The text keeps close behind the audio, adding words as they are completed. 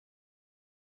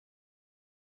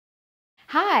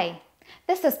Hi,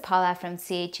 this is Paula from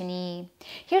CHNE.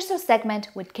 Here's our segment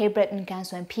with Cape Breton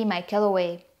Canso MP Mike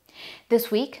Kelloway.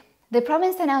 This week, the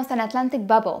province announced an Atlantic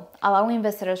bubble, allowing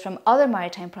visitors from other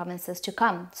maritime provinces to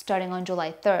come, starting on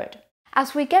July 3rd.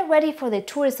 As we get ready for the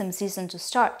tourism season to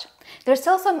start, there's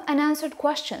still some unanswered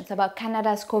questions about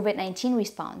Canada's COVID-19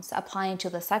 response applying to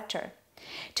the sector.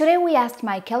 Today we asked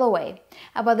Mike Kelloway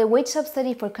about the wage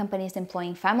subsidy for companies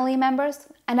employing family members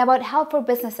and about help for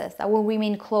businesses that will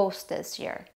remain closed this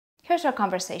year. Here's our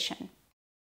conversation.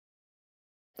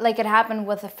 Like it happened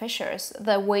with the fishers,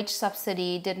 the wage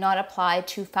subsidy did not apply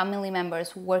to family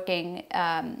members working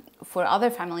for other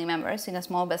family members in a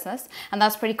small business, and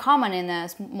that's pretty common in a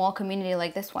small community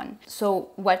like this one.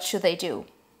 So what should they do?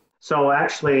 So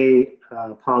actually,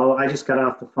 Paulo, I just got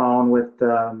off the phone with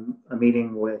a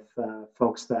meeting with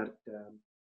folks that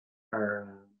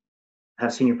are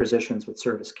have senior positions with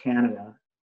Service Canada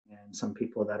and some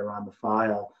people that are on the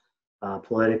file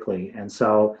politically. And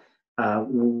so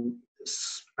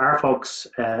our folks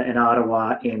in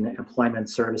Ottawa in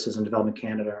Employment Services and Development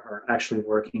Canada are actually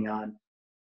working on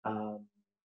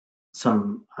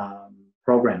some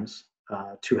programs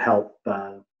to help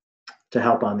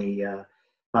on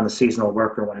the seasonal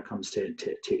worker when it comes to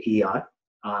EI.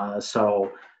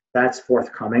 So that's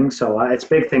forthcoming. So it's a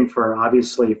big thing for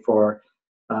obviously for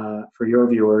your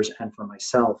viewers and for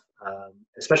myself,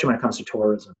 especially when it comes to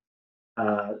tourism.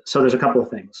 So there's a couple of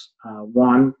things.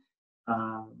 One,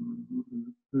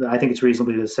 I think it's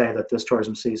reasonable to say that this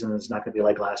tourism season is not going to be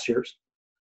like last year's.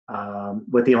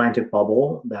 With the Atlantic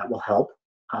bubble, that will help,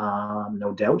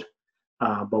 no doubt.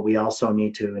 But we also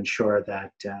need to ensure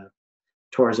that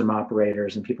tourism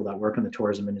operators and people that work in the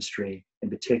tourism industry in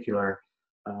particular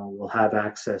will have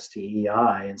access to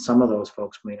EI, and some of those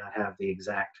folks may not have the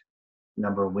exact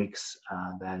number of weeks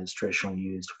that is traditionally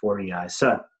used for EI.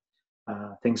 So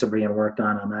things are being worked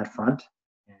on that front,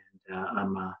 and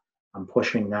I'm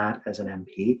pushing that as an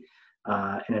MP.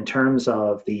 And in terms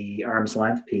of the arm's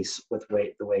length piece with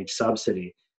the wage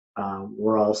subsidy,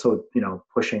 we're also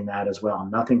pushing that as well.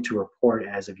 Nothing to report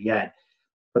as of yet.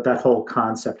 But that whole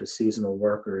concept of seasonal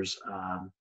workers,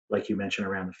 like you mentioned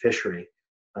around the fishery,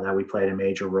 that we played a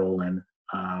major role in,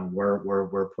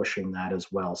 we're pushing that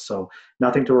as well. So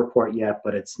nothing to report yet,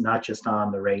 but it's not just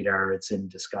on the radar; it's in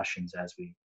discussions as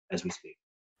we speak.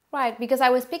 Right, because I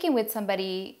was speaking with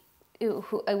somebody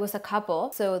who it was a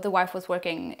couple. So the wife was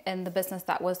working in the business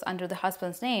that was under the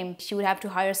husband's name. She would have to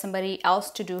hire somebody else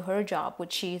to do her job,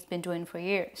 which she's been doing for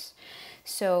years.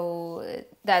 So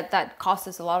that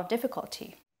causes a lot of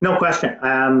difficulty. No question.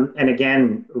 And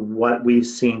again, what we've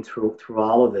seen through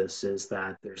all of this is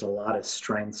that there's a lot of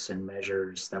strengths and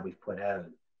measures that we've put out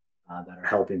that are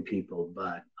helping people.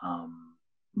 But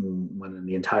when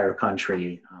the entire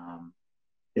country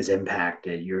is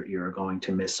impacted, you're going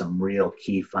to miss some real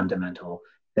key fundamental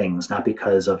things, not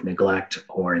because of neglect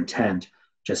or intent,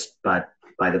 but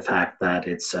by the fact that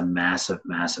it's a massive,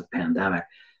 massive pandemic.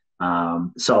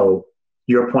 So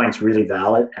your point's really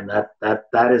valid, and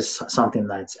that is something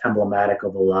that's emblematic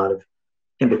of a lot of,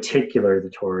 in particular, the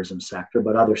tourism sector,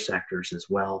 but other sectors as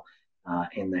well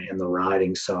in the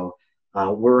riding. So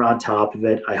we're on top of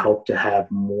it. I hope to have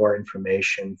more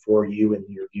information for you and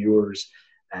your viewers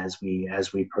as we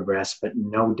progress. But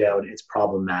no doubt, it's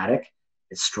problematic.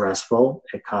 It's stressful.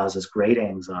 It causes great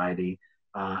anxiety,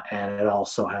 and it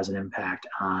also has an impact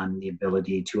on the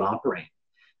ability to operate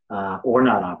or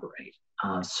not operate.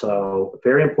 So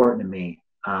very important to me.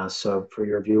 So for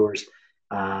your viewers,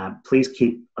 please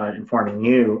keep informing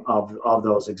you of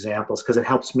those examples, because it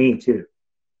helps me to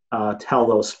tell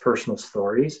those personal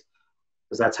stories,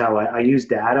 because that's how I use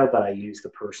data, but I use the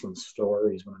personal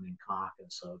stories when I'm in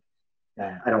caucus. So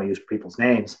I don't use people's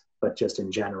names, but just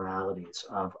in generalities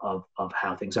of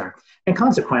how things are. And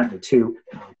consequently too,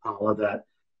 Paula, that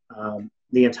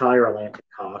the entire Atlantic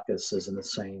caucus is in the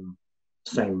same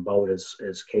boat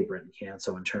as Cape Breton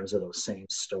Canso in terms of those same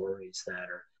stories that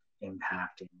are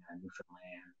impacting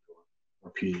Newfoundland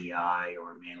or PEI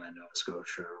or mainland Nova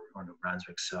Scotia or New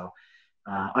Brunswick. So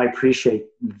I appreciate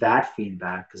that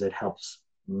feedback because it helps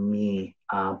me.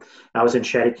 I was in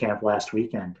CHNE camp last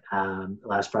weekend.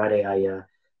 Last Friday,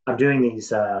 I'm doing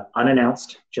these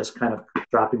unannounced, just kind of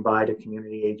dropping by to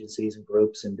community agencies and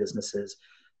groups and businesses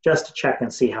just to check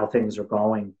and see how things are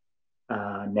going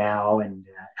now and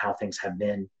how things have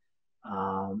been.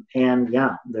 And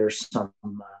yeah, there's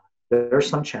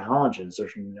some challenges.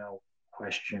 There's no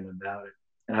question about it.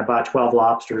 And I bought 12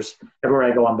 lobsters.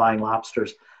 Everywhere I go, I'm buying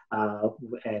lobsters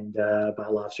and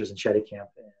bought lobsters in CHNE camp,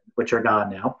 which are gone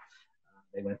now.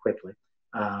 They went quickly.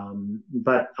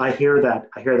 But I hear that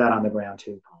on the ground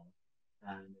too, Paul.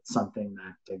 And it's something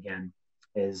that, again,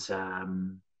 is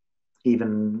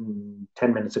even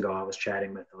 10 minutes ago, I was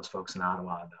chatting with those folks in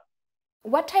Ottawa about.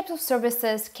 What types of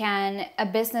services can a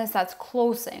business that's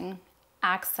closing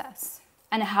access,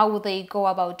 and how will they go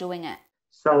about doing it?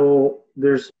 So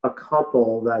there's a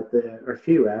couple or a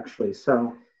few actually.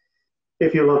 So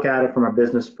if you look at it from a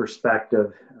business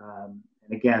perspective, and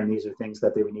again, these are things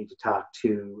that they would need to talk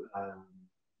to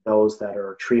those that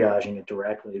are triaging it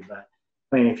directly. But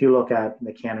I mean, if you look at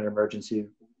the Canada Emergency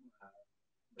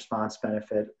Response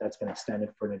Benefit, that's been extended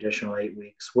for an additional 8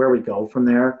 weeks. Where we go from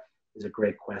there is a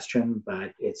great question,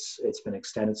 but it's been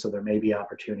extended, so there may be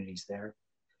opportunities there.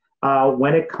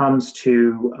 When it comes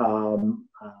to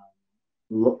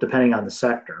depending on the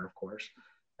sector, of course,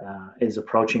 is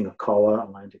approaching a COA,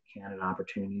 Atlantic Canada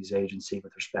Opportunities Agency,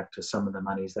 with respect to some of the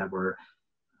monies that were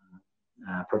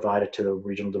provided to the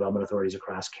regional development authorities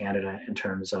across Canada in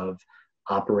terms of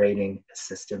operating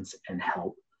assistance and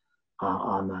help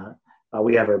on that.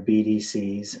 We have our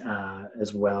BDCs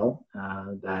as well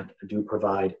that do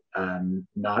provide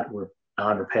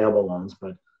non-repayable loans,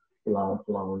 but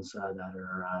loans that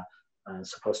are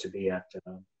supposed to be at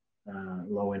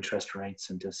low interest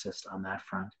rates and to assist on that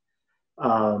front.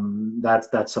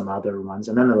 That's some other ones.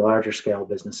 And then the larger scale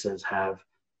businesses have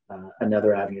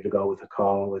another avenue to go with a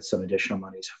call with some additional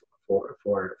monies for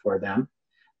them.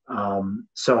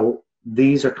 So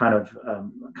these are kind of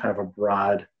a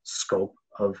broad scope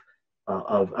of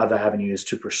avenues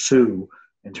to pursue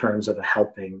in terms of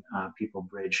helping people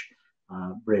bridge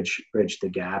the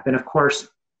gap. And of course,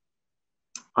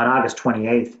 on August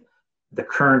 28th, the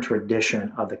current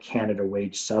edition of the Canada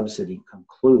Wage Subsidy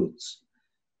concludes.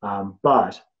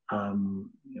 But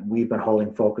we've been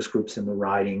holding focus groups in the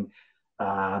riding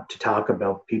to talk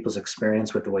about people's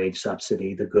experience with the wage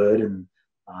subsidy, the good and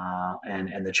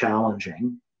the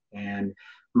challenging. And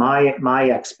my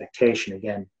expectation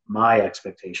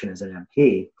as an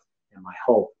MP, and my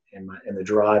hope and the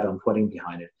drive I'm putting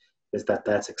behind it is that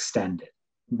that's extended,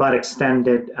 but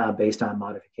extended based on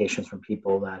modifications from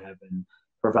people that have been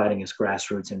providing us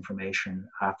grassroots information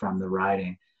from the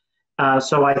riding.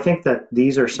 So I think that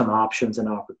these are some options and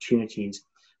opportunities.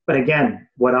 But again,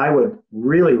 what I would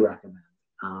really recommend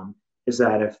is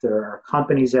that if there are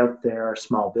companies out there,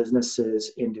 small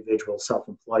businesses, individuals,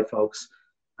 self-employed folks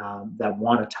that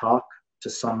want to talk to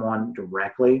someone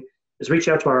directly, is reach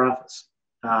out to our office,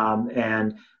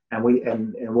 and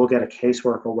we'll get a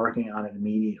caseworker working on it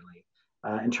immediately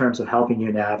in terms of helping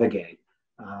you navigate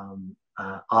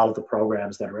all of the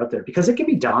programs that are out there, because it can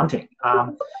be daunting.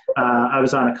 I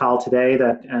was on a call today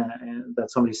that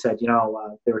somebody said,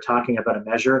 they were talking about a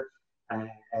measure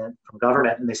from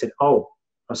government, and they said, "Oh,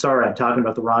 I'm sorry, I'm talking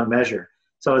about the wrong measure."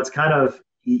 So it's kind of,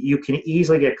 you can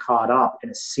easily get caught up in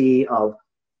a sea of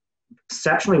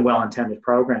exceptionally well-intended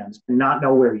programs and not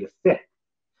know where you fit.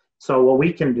 So what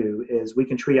we can do is we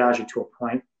can triage it to a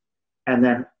point and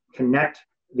then connect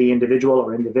the individual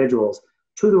or individuals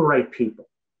to the right people.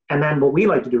 And then what we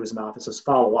like to do as an office is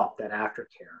follow up that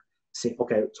aftercare. See,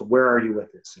 okay, so where are you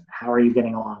with this? And how are you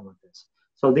getting along with this?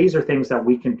 So these are things that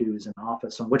we can do as an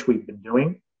office, in which we've been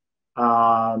doing,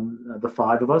 the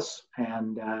five of us,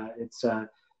 and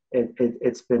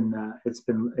it's been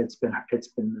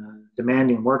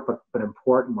demanding work, but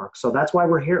important work. So that's why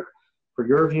we're here for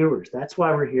your viewers. That's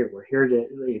why we're here. We're here to,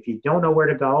 if you don't know where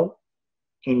to go,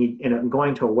 and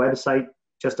going to a website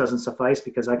just doesn't suffice,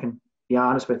 because I can be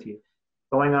honest with you,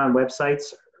 going on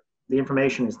websites, the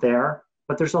information is there,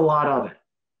 but there's a lot of it.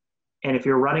 And if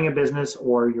you're running a business,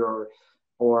 or you're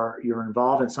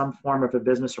involved in some form of a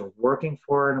business, or working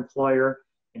for an employer,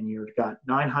 and you've got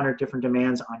 900 different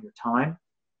demands on your time,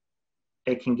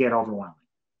 it can get overwhelming.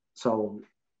 So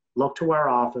look to our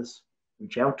office,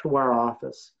 reach out to our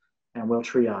office, and we'll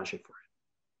triage it for you.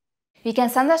 You can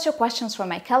send us your questions for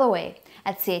Mike Kelloway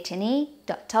at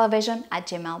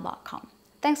chne.television@gmail.com.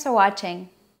 Thanks for watching.